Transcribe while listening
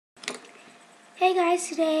Hey guys,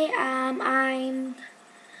 today I'm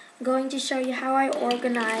going to show you how I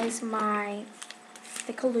organize my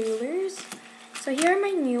Stikalulus. So here are my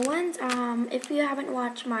new ones. If you haven't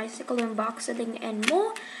watched my Stikalulu unboxing and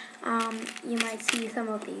more, you might see some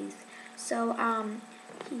of these. So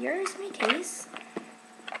here's my case.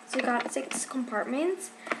 So we got 6 compartments.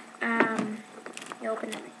 You open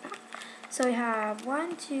it like that. So we have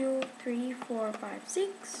 1, 2, 3, 4, 5,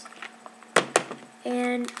 6,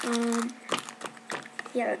 and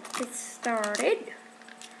yeah, let's get started.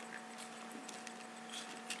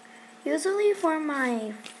 Usually for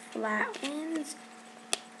my flat ones,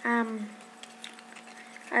 I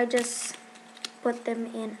just put them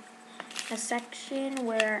in a section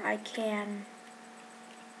where I can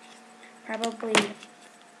probably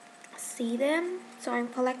see them. So I'm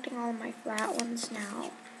collecting all my flat ones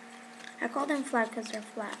now. I call them flat because they're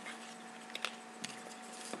flat.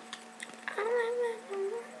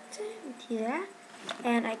 Yeah.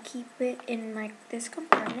 And I keep it in like this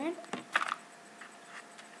compartment.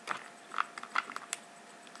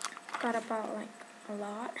 Got about like a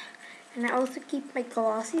lot. And I also keep my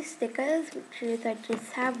glossy stickers, which is I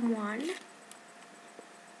just have one.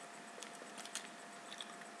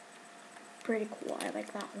 Pretty cool, I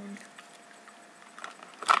like that one.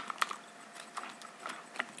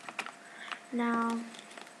 Now,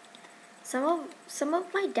 some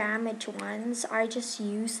of my damaged ones, I just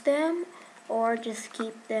use them or just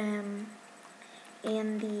keep them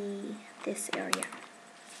in this area.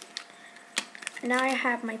 Now I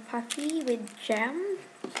have my puffy with gem.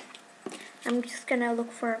 I'm just gonna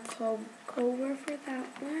look for a cover for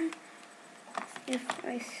that one. If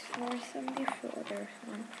I saw some before, there's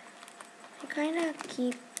one. I kind of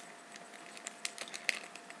keep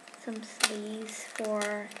some sleeves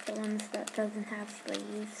for the ones that doesn't have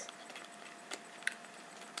sleeves.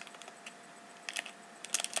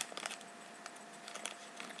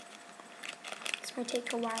 This might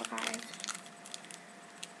take a while, guys.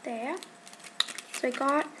 There. So I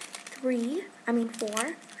got 4.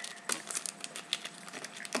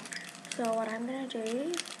 So what I'm gonna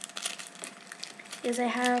do is I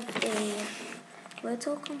have a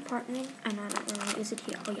little compartment, and I don't know, is it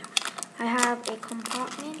here? Oh yeah. I have a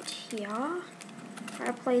compartment here where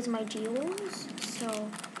I place my jewels. So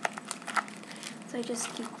I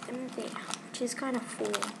just keep them there, which is kind of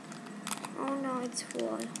full. Oh no, it's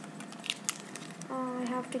full. Oh, I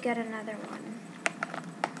have to get another one.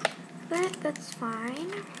 But that's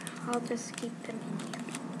fine. I'll just keep them in here.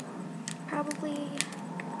 Probably,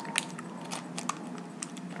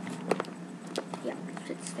 yeah,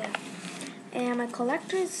 it's there. And my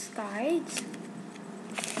collector's guides,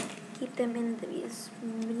 keep them in this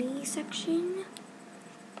mini section.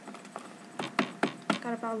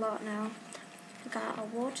 Got about a lot now. I got a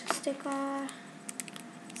water sticker.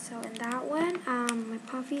 So in that one, my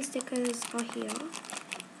puffy stickers are here.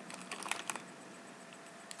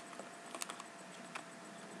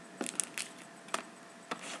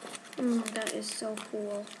 That is so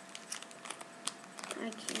cool. I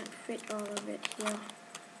can't fit all of it here.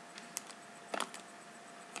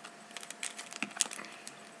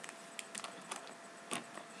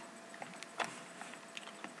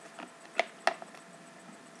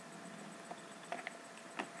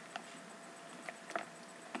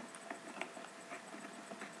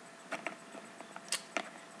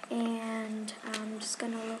 And I'm just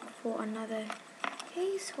gonna look for another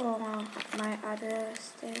case for my other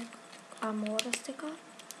water sticker.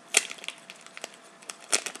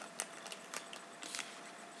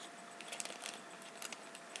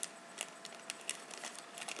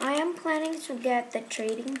 I am planning to get the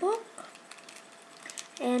trading book.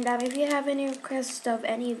 And if you have any requests of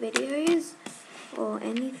any videos or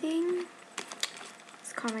anything,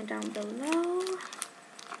 just comment down below.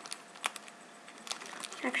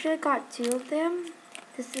 Actually, I got 2 of them.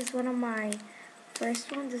 This is one of my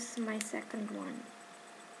first ones. This is my second one.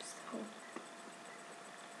 So,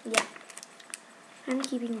 yeah. I'm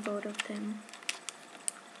keeping both of them.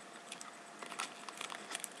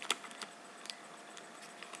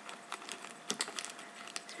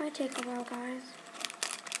 This might take a while, guys.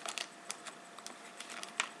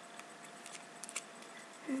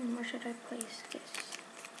 Where should I place this?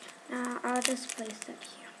 I'll just place it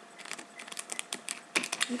here.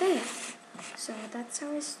 There. So that's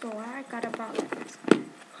how I store. I got about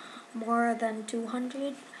more than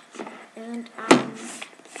 200. And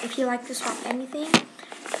if you like to swap anything,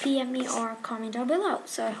 PM me or comment down below.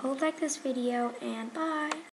 So I hope you like this video, and bye.